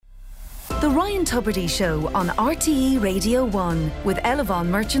The Ryan Tubridy Show on RTE Radio 1 with Elevon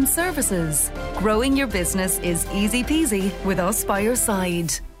Merchant Services. Growing your business is easy peasy with us by your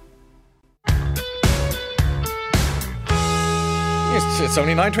side. It's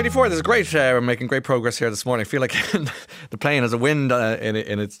only 9:24. This is great. We're making great progress here this morning. I feel like the plane has a wind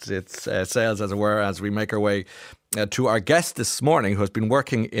in its sails, as it were, as we make our way to our guest this morning, who has been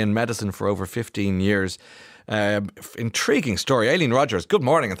working in medicine for over 15 years. Intriguing story. Ailin Rogers, good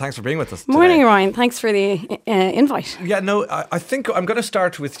morning and thanks for being with us today. Morning, Ryan. Thanks for the invite. Yeah, no, I think I'm going to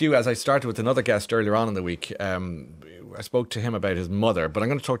start with you, as I started with another guest earlier on in the week. I spoke to him about his mother, but I'm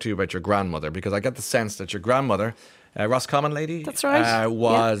going to talk to you about your grandmother, because I get the sense that your grandmother, Roscommon lady, that's right,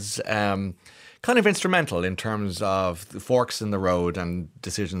 was kind of instrumental in terms of the forks in the road and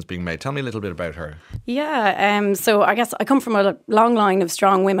decisions being made. Tell me a little bit about her. Yeah, so I guess I come from a long line of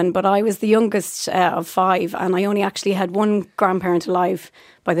strong women, but I was the youngest of five, and I only actually had one grandparent alive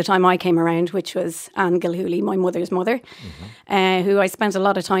by the time I came around, which was Anne Gilhooly, my mother's mother, who I spent a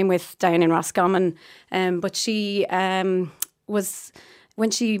lot of time with down in Roscommon. But she was,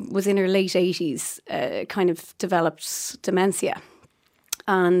 when she was in her late 80s, kind of developed dementia.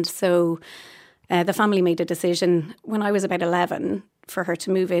 And so the family made a decision when I was about 11 for her to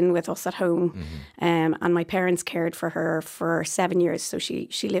move in with us at home. And my parents cared for her for 7 years. So she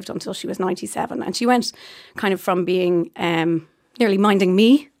lived until she was 97. And she went kind of from being nearly minding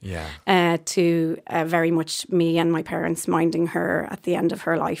me to very much me and my parents minding her at the end of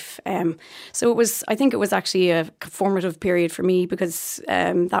her life. So I think it was actually a formative period for me, because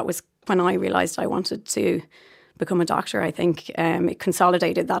that was when I realised I wanted to become a doctor. I think it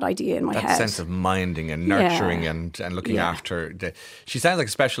consolidated that idea in my head. That sense of minding and nurturing and looking after. She sounds like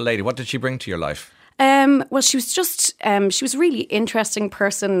a special lady. What did she bring to your life? Well, she was just, she was a really interesting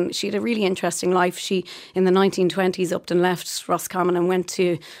person. She had a really interesting life. She, in the 1920s, upped and left Roscommon and went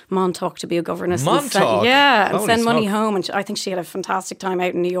to Montauk to be a governess. Montauk? And send money home. And I think she had a fantastic time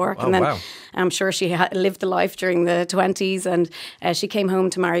out in New York. Oh, and then wow. I'm sure she lived the life during the 20s. And she came home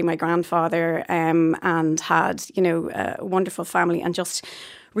to marry my grandfather and had, a wonderful family, and just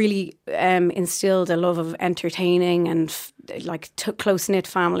really instilled a love of entertaining and close-knit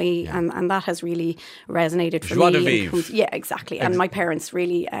family, and that has really resonated for Joie me. de vivre. Yeah, exactly. And my parents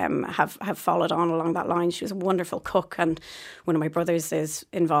really have followed on along that line. She was a wonderful cook, and one of my brothers is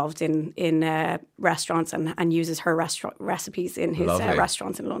involved in restaurants and uses her recipes in his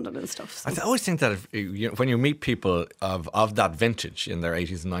restaurants in London and stuff. So. I always think that when you meet people of that vintage in their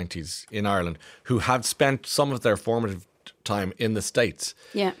 80s and 90s in Ireland who had spent some of their formative time in the States,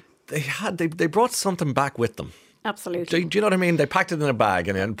 they brought something back with them. Absolutely. Do you know what I mean? They packed it in a bag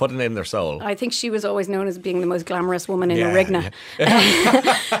and put it in their soul. I think she was always known as being the most glamorous woman in Arigna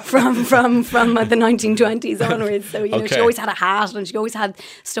from the 1920s onwards. So she always had a hat, and she always had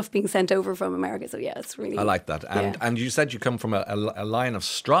stuff being sent over from America. So it's really. I like that. And you said you come from a line of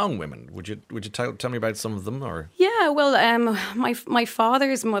strong women. Would you tell me about some of them, or? Yeah, well, my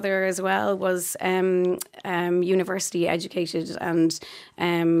father's mother as well was university educated, and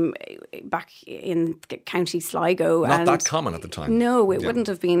back in County Sligo. Not that common at the time. No, it wouldn't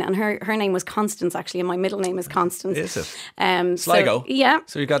have been. And her name was Constance, actually, and my middle name is Constance. Is it? Sligo? So,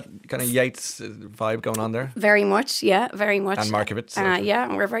 so you got kind of Yeats vibe going on there? Very much, very much. And Markovitz.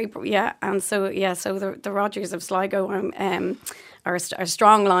 And we're very, And so, so the Rogers of Sligo are a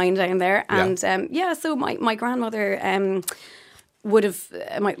strong line down there. And so my grandmother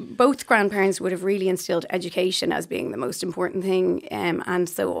both grandparents would have really instilled education as being the most important thing, and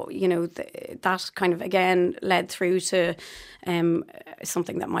so that kind of again led through to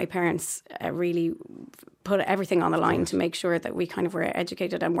something that my parents really put everything on the line to make sure that we kind of were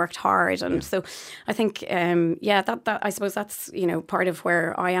educated and worked hard. And so I think that I suppose that's part of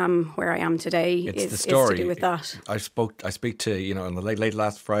where I am today. It's the story. Is to do with that. I speak to on the late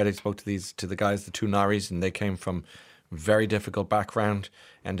last Friday, I spoke to the guys, the two Norries, and they came from very difficult background,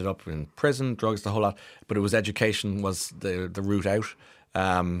 ended up in prison, drugs, the whole lot. But it was education was the route out.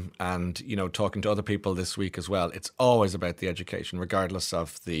 And talking to other people this week as well, it's always about the education, regardless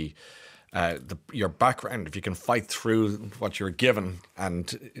of your background. If you can fight through what you're given,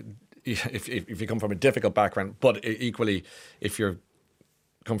 and if you come from a difficult background, but equally if you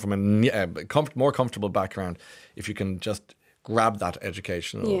come from a more comfortable background, if you can just grab that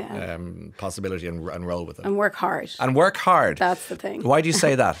educational possibility and roll with it. And work hard. That's the thing. Why do you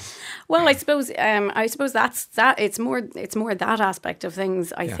say that? Well, I suppose that's that. It's more that aspect of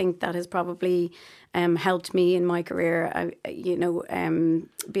things. I think that has probably helped me in my career.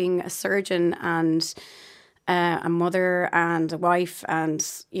 Being a surgeon and a mother and a wife, and,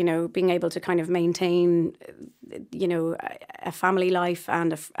 you know, being able to kind of maintain, you know, a family life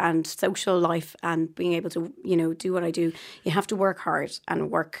and social life, and being able to, you know, do what I do, you have to work hard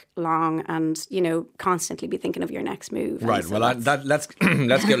and work long, and, you know, constantly be thinking of your next move. Right. So Well,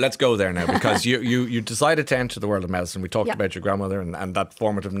 let's go there now, because you decided to enter the world of medicine. We talked about your grandmother and that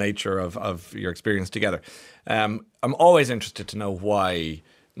formative nature of your experience together. I'm always interested to know why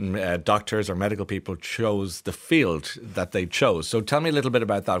doctors or medical people chose the field that they chose. So tell me a little bit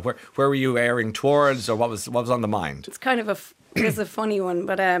about that. Where were you erring towards, or what was on the mind? It's kind of it is a funny one,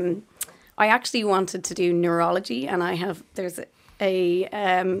 but I actually wanted to do neurology, and there's a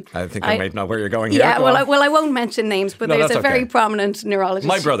I think I might know where you're going here. Yeah, well, I won't mention names, but there's a very prominent neurologist.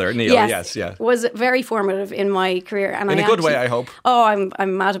 My brother, Neil, yes. Was very formative in my career. And in a good way, I hope. Oh,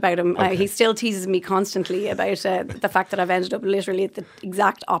 I'm mad about him. Okay. He still teases me constantly about the fact that I've ended up literally at the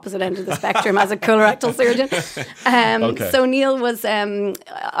exact opposite end of the spectrum as a colorectal surgeon. So Neil was,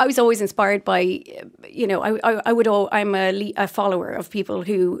 I was always inspired by, you know, I'm a follower of people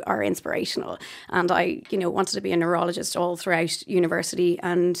who are inspirational. And I, you know, wanted to be a neurologist all throughout university,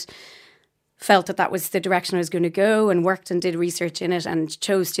 and felt that was the direction I was going to go, and worked and did research in it, and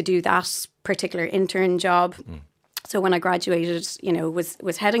chose to do that particular intern job. So when I graduated, you know,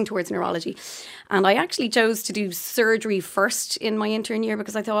 was heading towards neurology, and I actually chose to do surgery first in my intern year,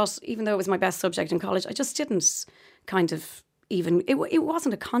 because I thought, even though it was my best subject in college, I just didn't kind of even, it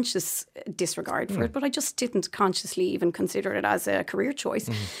wasn't a conscious disregard for it, but I just didn't consciously even consider it as a career choice.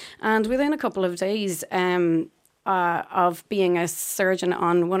 And within a couple of days, of being a surgeon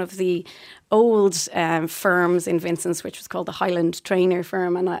on one of the old firms in Vincent's, which was called the Highland Trainer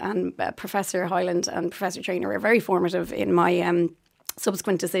firm, and Professor Highland and Professor Trainer were very formative in my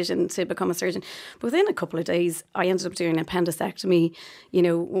subsequent decision to become a surgeon. But within a couple of days, I ended up doing an appendectomy, you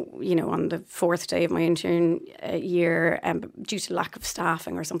know, on the fourth day of my intern year, due to lack of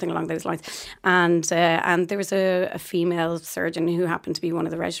staffing or something along those lines. And there was a female surgeon who happened to be one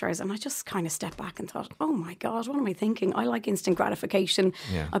of the registrars, and I just kind of stepped back and thought, oh my God, what am I thinking? I like instant gratification.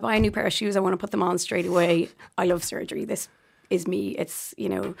 Yeah. I buy a new pair of shoes, I want to put them on straight away. I love surgery. This is me. It's, you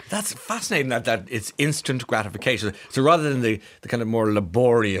know. That's fascinating that it's instant gratification. So rather than the kind of more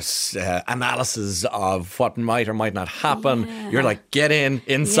laborious analysis of what might or might not happen, you're like, get in,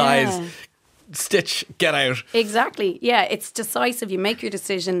 incise, stitch, get out. Exactly. Yeah, it's decisive. You make your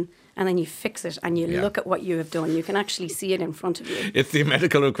decision, and then you fix it, and you look at what you have done. You can actually see it in front of you. It's the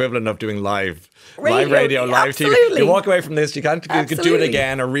medical equivalent of doing live radio, live TV. You walk away from this, you can't do it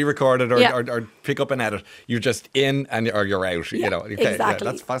again or re-record it or pick up and edit. You're just in or you're out. You know, exactly.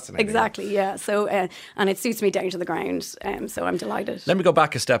 Yeah, that's fascinating. Exactly. Yeah. So and it suits me down to the ground. So I'm delighted. Let me go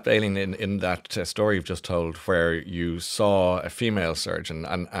back a step, Ailin, in that story you've just told, where you saw a female surgeon,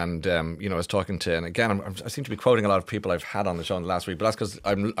 and you know, I was talking to, and again, I seem to be quoting a lot of people I've had on the show in the last week, but that's because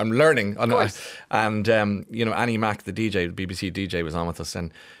I'm learning. And you know, Annie Mack, the DJ, the BBC DJ, was on with us,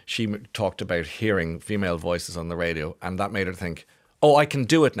 and she talked about hearing female voices on the radio, and that made her think, oh, I can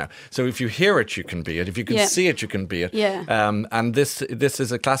do it now. So if you hear it, you can be it. If you can see it, you can be it. Yeah. And this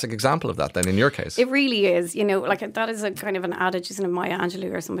is a classic example of that then in your case. It really is. You know, like that is a kind of an adage, isn't it? Maya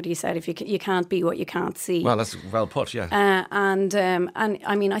Angelou or somebody said, if you can't be what you can't see. Well, that's well put, yeah. And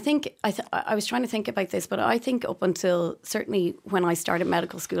I mean, I think, I was trying to think about this, but I think up until certainly when I started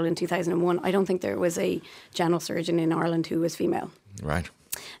medical school in 2001, I don't think there was a general surgeon in Ireland who was female. Right.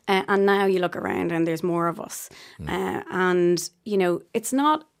 And now you look around and there's more of us. And, you know, it's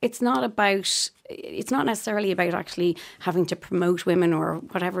not necessarily about actually having to promote women or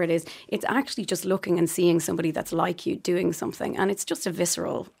whatever it is. It's actually just looking and seeing somebody that's like you doing something. And it's just a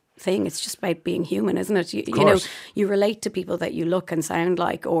visceral thing. It's just about being human, isn't it? You know, you relate to people that you look and sound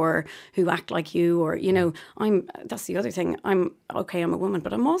like, or who act like you, or, you know, that's the other thing. I'm a woman,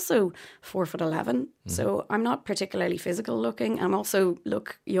 but I'm also 4'11", so I'm not particularly physical looking. I'm also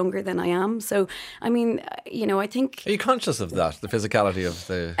look younger than I am. So, I mean, you know, I think... Are you conscious of that, the physicality of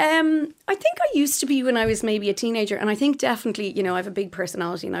the... I think I used to be when I was maybe a teenager, and I think definitely, you know, I have a big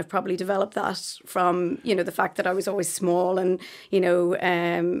personality, and I've probably developed that from, you know, the fact that I was always small, and, you know,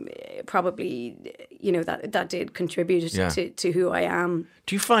 probably, you know, that did contribute to who I am.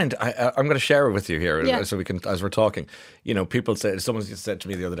 Do you find, I'm going to share it with you here, so we can, as we're talking, you know, people say, someone said to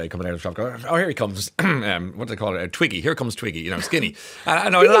me the other day coming out of the shop, going, oh, here he comes, what do they call it, Twiggy, here comes Twiggy, you know, skinny.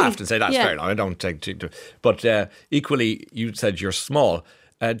 And I laughed and say, that's fair enough, I don't take to but equally, you said you're small.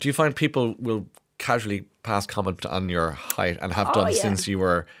 Do you find people will casually pass comment on your height, and have done since you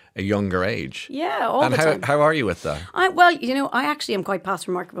were a younger age. Yeah, all and the time. How are you with that? I actually am quite past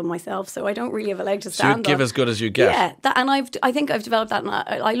remarkable myself, so I don't really have a leg to stand on. So you give as good as you get. Yeah, and I think I've developed that, and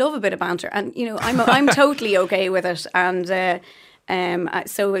I love a bit of banter, and I'm totally okay with it, and.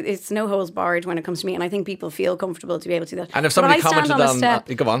 So it's no holds barred when it comes to me, and I think people feel comfortable to be able to do that. And if somebody commented on,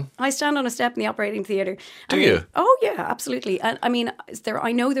 go on. I stand on a step in the operating theatre. Do you? Oh yeah, absolutely. And I mean,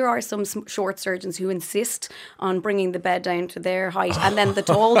 I know there are some short surgeons who insist on bringing the bed down to their height, and then the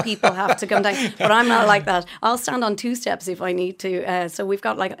tall people have to come down. But I'm not like that. I'll stand on 2 steps if I need to. So we've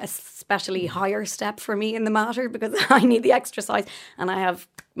got like a specially higher step for me in the matter because I need the extra size, and I have.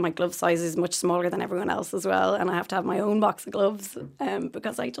 My glove size is much smaller than everyone else as well, and I have to have my own box of gloves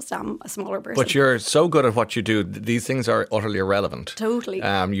because I just am a smaller person. But you're so good at what you do; these things are utterly irrelevant. Totally.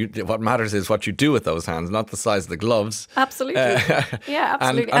 What matters is what you do with those hands, not the size of the gloves. Absolutely. Yeah,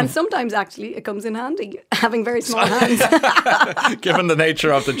 absolutely. And sometimes actually it comes in handy having very small hands, given the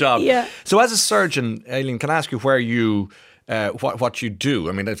nature of the job. Yeah. So, as a surgeon, Ailin, can I ask you where you? What you do?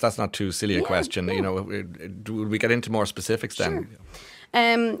 I mean, if that's not too silly a question, would we get into more specifics then? Sure.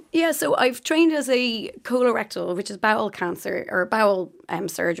 So I've trained as a colorectal, which is bowel cancer or bowel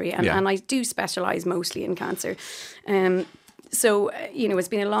surgery, and I do specialise mostly in cancer. It's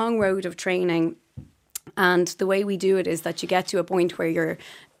been a long road of training, and the way we do it is that you get to a point where you're,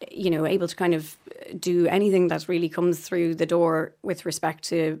 able to kind of do anything that really comes through the door with respect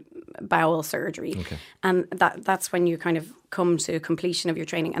to bowel surgery. Okay. And that's when you kind of come to completion of your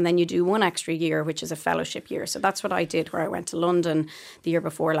training, and then you do 1 extra year, which is a fellowship year. So that's what I did, where I went to London the year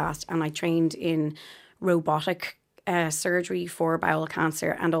before last, and I trained in robotic surgery for bowel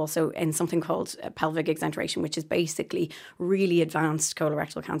cancer, and also in something called pelvic exenteration, which is basically really advanced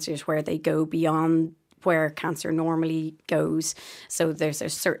colorectal cancers where they go beyond where cancer normally goes. So there's a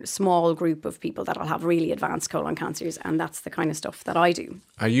certain small group of people that will have really advanced colon cancers, and that's the kind of stuff that I do.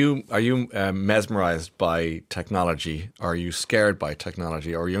 Are you mesmerised by technology? Are you scared by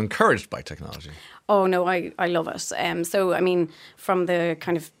technology? Or are you encouraged by technology? Oh, no, I love it. So, I mean, from the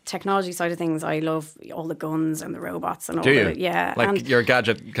kind of technology side of things, I love all the guns and the robots and all that. Yeah. Like you're a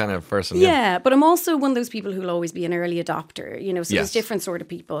gadget kind of person. Yeah, but I'm also one of those people who'll always be an early adopter, so there's different sort of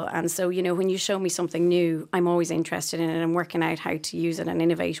people. And so, when you show me something new, I'm always interested in it and working out how to use it and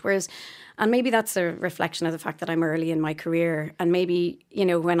innovate. And maybe that's a reflection of the fact that I'm early in my career. And maybe,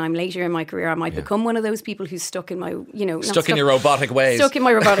 when I'm later in my career, I might become one of those people who's stuck in my, Stuck in your robotic ways. Stuck in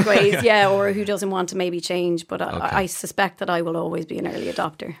my robotic ways, yeah, or who doesn't want to maybe change. But I suspect that I will always be an early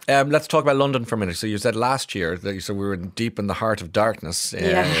adopter. Let's talk about London for a minute. So you said last year that we were deep in the heart of darkness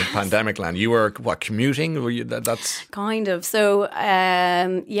in pandemic land. You were, commuting? Were you, that's kind of. So,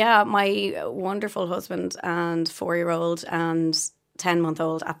 my wonderful husband and 4-year-old and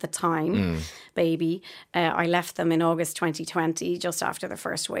 10-month-old at the time, baby. I left them in August 2020, just after the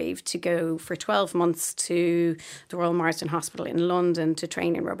first wave, to go for 12 months to the Royal Marsden Hospital in London to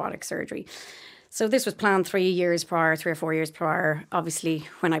train in robotic surgery. So this was planned 3 or 4 years prior. Obviously,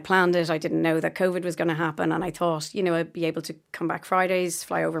 when I planned it, I didn't know that COVID was going to happen. And I thought, I'd be able to come back Fridays,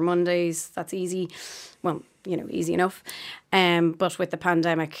 fly over Mondays. That's easy. Well, easy enough. But with the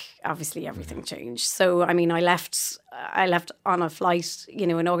pandemic, obviously everything changed. So, I mean, I left on a flight,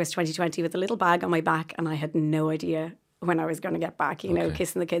 in August 2020 with a little bag on my back, and I had no idea when I was going to get back,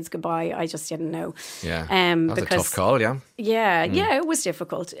 kissing the kids goodbye. I just didn't know. Yeah, that was a tough call, yeah. Yeah, it was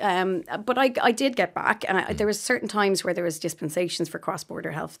difficult. But I did get back, and there was certain times where there was dispensations for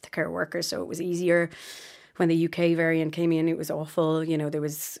cross-border healthcare workers, so it was easier. When the UK variant came in, it was awful. There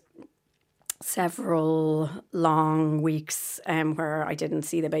was several long weeks where I didn't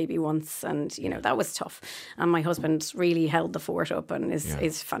see the baby once, and that was tough. And my husband really held the fort up and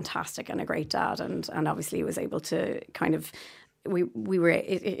is fantastic and a great dad, and obviously was able to kind of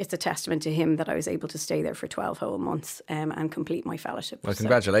it's a testament to him that I was able to stay there for 12 whole months and complete my fellowship. Well,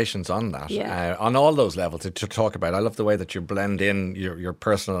 congratulations on that. On all those levels to talk about. I love the way that you blend in your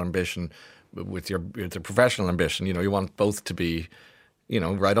personal ambition with the professional ambition. You want both to be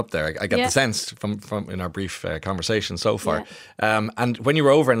right up there. I get the sense from in our brief conversation so far. Yeah. And when you were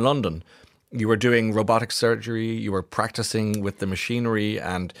over in London, you were doing robotic surgery, you were practicing with the machinery.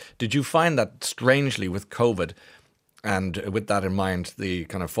 And did you find that strangely with COVID, and with that in mind, the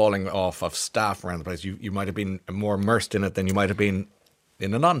kind of falling off of staff around the place, you might have been more immersed in it than you might have been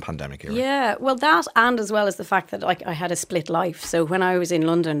in a non-pandemic era? Yeah, well, that, and as well as the fact that I had a split life. So when I was in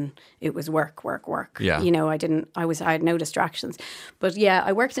London, it was work. Yeah. I had no distractions. But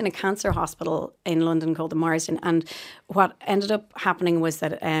I worked in a cancer hospital in London called the Marsden, and what ended up happening was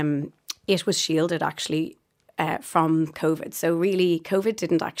that it was shielded actually from COVID. So really, COVID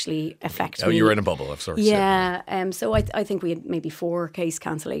didn't actually affect me. You were in a bubble of sorts. Yeah. So I think we had maybe 4 case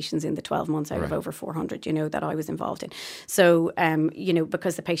cancellations in the 12 months out of over 400, that I was involved in. So,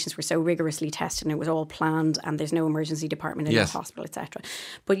 because the patients were so rigorously tested and it was all planned and there's no emergency department in the hospital, etc.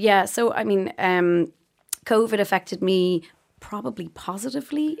 But yeah, so I mean, COVID affected me probably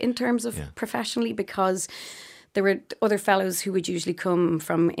positively in terms of professionally, because there were other fellows who would usually come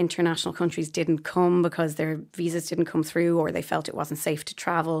from international countries didn't come because their visas didn't come through or they felt it wasn't safe to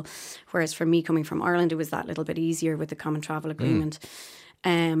travel. Whereas for me coming from Ireland, it was that little bit easier with the Common Travel Agreement.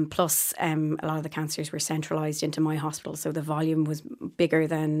 Plus, a lot of the cancers were centralised into my hospital, so the volume was bigger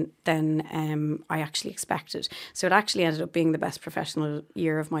than I actually expected. So it actually ended up being the best professional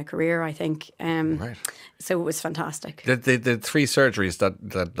year of my career, I think. Right. So it was fantastic. The 3 surgeries that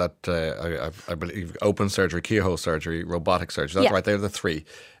I believe: open surgery, keyhole surgery, robotic surgery. That's right. They're the 3.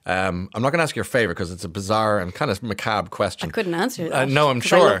 I'm not going to ask your favourite because it's a bizarre and kind of macabre question. I couldn't answer that. No, I'm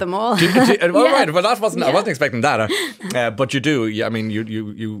sure. I love them all. Right, but that wasn't. I wasn't expecting that. But you do. I mean,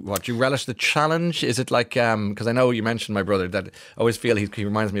 you relish the challenge? Is it like? Because I know you mentioned my brother. That I always feel he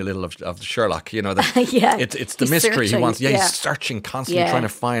reminds me a little of Sherlock. That it's the mystery searching. he wants. He's searching constantly, trying to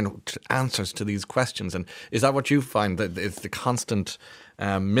find answers to these questions. And is that what you find? That it's the constant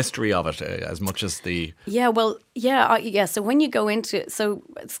mystery of it as much as the... So when you go into... So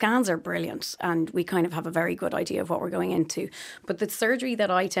scans are brilliant and we kind of have a very good idea of what we're going into. But the surgery that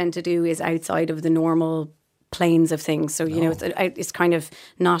I tend to do is outside of the normal planes of things. So, it's kind of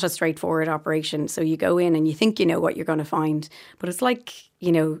not a straightforward operation. So you go in and you think you know what you're going to find. But it's like,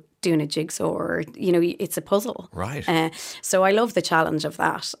 doing a jigsaw or, it's a puzzle. Right. So I love the challenge of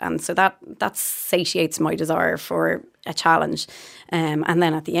that. And so that satiates my desire for a challenge. And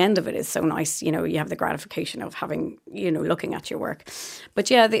then at the end of it is so nice, you have the gratification of having, looking at your work. But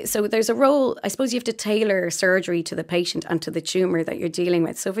so there's a role, I suppose you have to tailor surgery to the patient and to the tumour that you're dealing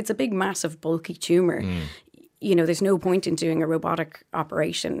with. So if it's a big, massive, bulky tumour, there's no point in doing a robotic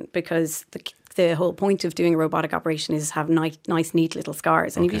operation because the whole point of doing a robotic operation is have nice, neat little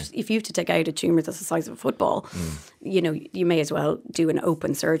scars. And if you have to take out a tumour that's the size of a football, you may as well do an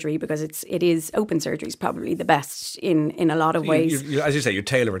open surgery because open surgery is probably the best in a lot of ways. As you say, you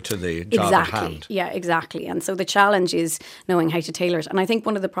tailor it to the job at hand. Yeah, exactly. And so the challenge is knowing how to tailor it. And I think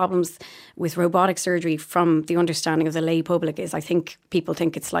one of the problems with robotic surgery from the understanding of the lay public is I think people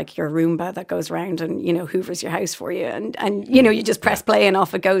think it's like your Roomba that goes around and, hoovers your house for you. And you just press play and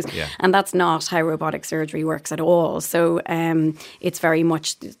off it goes. Yeah. And that's not how robotic surgery works at all. So it's very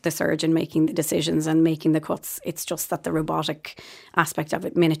much the surgeon making the decisions and making the cuts. It's just that the robotic aspect of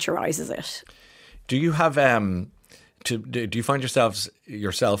it miniaturizes it. Do you have do you find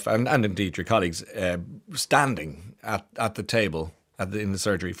yourself and indeed your colleagues standing at the table in the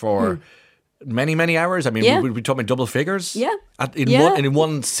surgery for many hours? I mean, we talking double figures? Yeah. In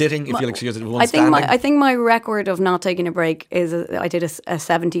one sitting, if you'll excuse it, standing? I think my record of not taking a break is I did a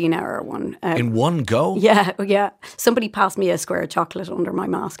 17-hour one. In one go? Yeah. Somebody passed me a square of chocolate under my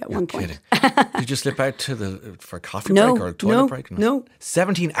mask at one point. Did you slip out for a coffee break or a toilet break? No.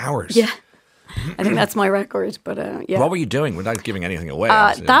 17 hours? Yeah. I think that's my record, but What were you doing without giving anything away?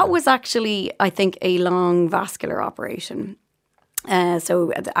 That was actually, I think, a long vascular operation.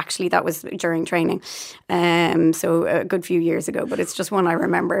 So actually that was during training, so a good few years ago, but it's just one I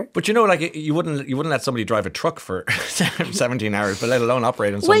remember. But you wouldn't let somebody drive a truck for 17 hours, but let alone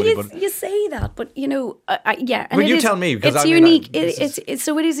operate on somebody. Well, you say that, but yeah. And you tell me because it's unique.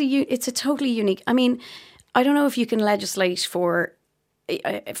 It's a totally unique. I mean, I don't know if you can legislate for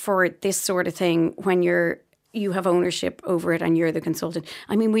this sort of thing when you have ownership over it and you're the consultant.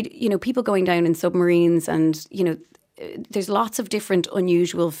 I mean, people going down in submarines and there's lots of different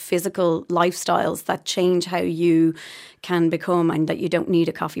unusual physical lifestyles that change how you can become and that you don't need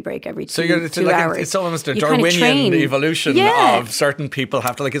a coffee break every two hours. It's almost a Darwinian evolution of certain people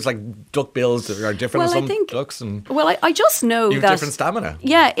have to, it's like duckbills that are different than some ducks. I just know you have that different stamina.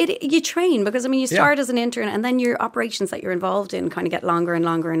 Yeah, you train because, you start as an intern and then your operations that you're involved in kind of get longer and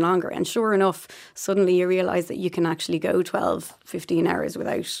longer and longer. And sure enough, suddenly you realise that you can actually go 12, 15 hours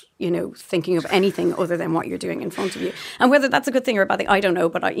without, thinking of anything other than what you're doing in front of you. And whether that's a good thing or a bad thing, I don't know.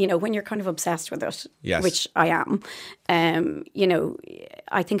 But, when you're kind of obsessed with it, which I am,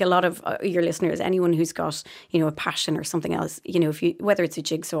 I think a lot of your listeners, anyone who's got, a passion or something else, whether it's a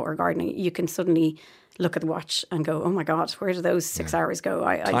jigsaw or gardening, you can suddenly look at the watch and go, oh my God, where did those 6 hours go?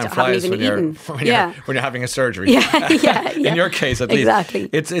 I Time haven't even eaten. When you're having a surgery. Yeah. In your case, at least. Exactly.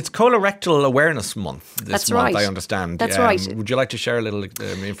 It's Colorectal Awareness Month this month, right. I understand. That's right. Would you like to share a little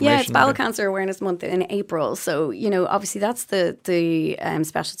information? Yeah, it's Bowel Cancer Awareness Month in April. So, obviously that's the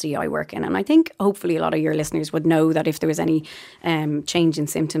specialty I work in. And I think hopefully a lot of your listeners would know that if there was any change in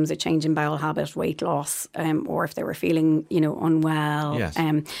symptoms, a change in bowel habit, weight loss, or if they were feeling, unwell, yes.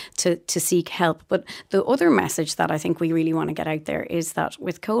 To seek help. But the other message that I think we really want to get out there is that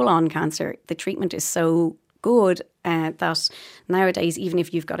with colon cancer, the treatment is so good that nowadays, even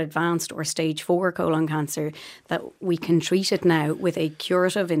if you've got advanced or stage 4 colon cancer, that we can treat it now with a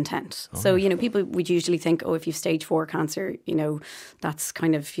curative intent. So, people would usually think, if you've stage 4 cancer, that's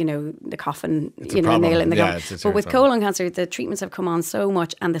kind of, the coffin, nail in the coffin. But with colon cancer, the treatments have come on so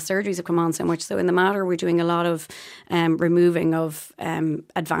much and the surgeries have come on so much. So in the matter, we're doing a lot of removing of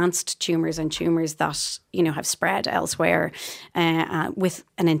advanced tumours and tumours that, have spread elsewhere with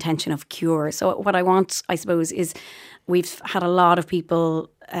an intention of cure. So what I want, I suppose, is we've had a lot of people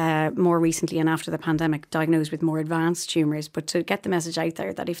more recently and after the pandemic diagnosed with more advanced tumours, but to get the message out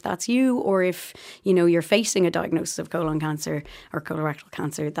there that if that's you or if, you're facing a diagnosis of colon cancer or colorectal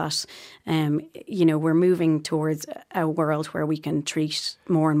cancer, that, we're moving towards a world where we can treat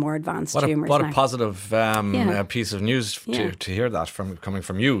more and more advanced tumours. What a positive piece of news to hear that coming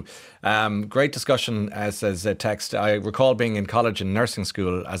from you. Great discussion, says text. I recall being in college and nursing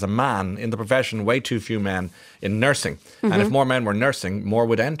school as a man in the profession, way too few men in nursing. Mm-hmm. And if more men were nursing, more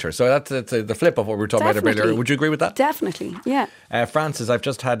would enter. So that's the flip of what we were talking about earlier. Would you agree with that? Definitely, yeah. Francis, I've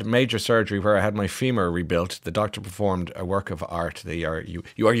just had major surgery where I had my femur rebuilt. The doctor performed a work of art. You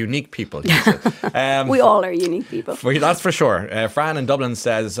are unique people. We all are unique people. That's for sure. Fran in Dublin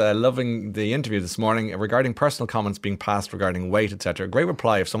says, loving the interview this morning regarding personal comments being passed regarding weight, etc. A great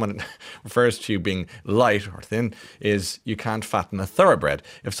reply if someone refers to you being light or thin is you can't fatten a thoroughbred.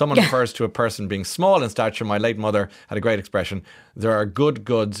 If someone refers to a person being small in stature, my late mother had a great expression, there are good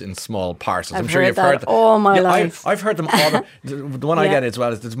goods in small parcels. I'm sure you've heard that all my life. I've heard them all. The one I get as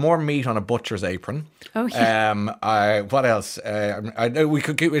well is there's more meat on a butcher's apron. Oh, yeah. What else?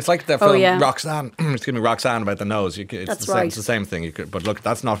 It's like the film Roxanne. Excuse me, Roxanne about the nose. It's the same thing. But look,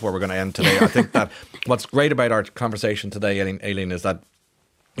 that's not where we're going to end today. I think that what's great about our conversation today, Ailin, is that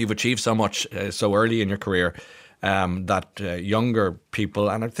you've achieved so much so early in your career. That younger people,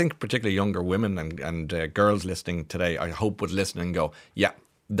 and I think particularly younger women and girls listening today, I hope would listen and go, yeah,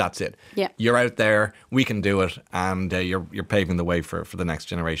 that's it. Yeah. You're out there, we can do it, and you're paving the way for the next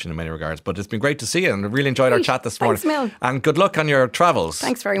generation in many regards. But it's been great to see you, and I really enjoyed our chat this morning. Thanks, Mel. And good luck on your travels.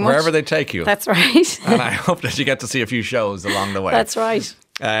 Thanks very much. Wherever they take you. That's right. And I hope that you get to see a few shows along the way. That's right.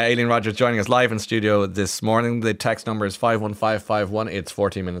 Ailin Rogers joining us live in studio this morning. The text number is 51551. It's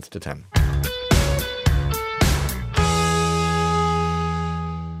 14 minutes to 10.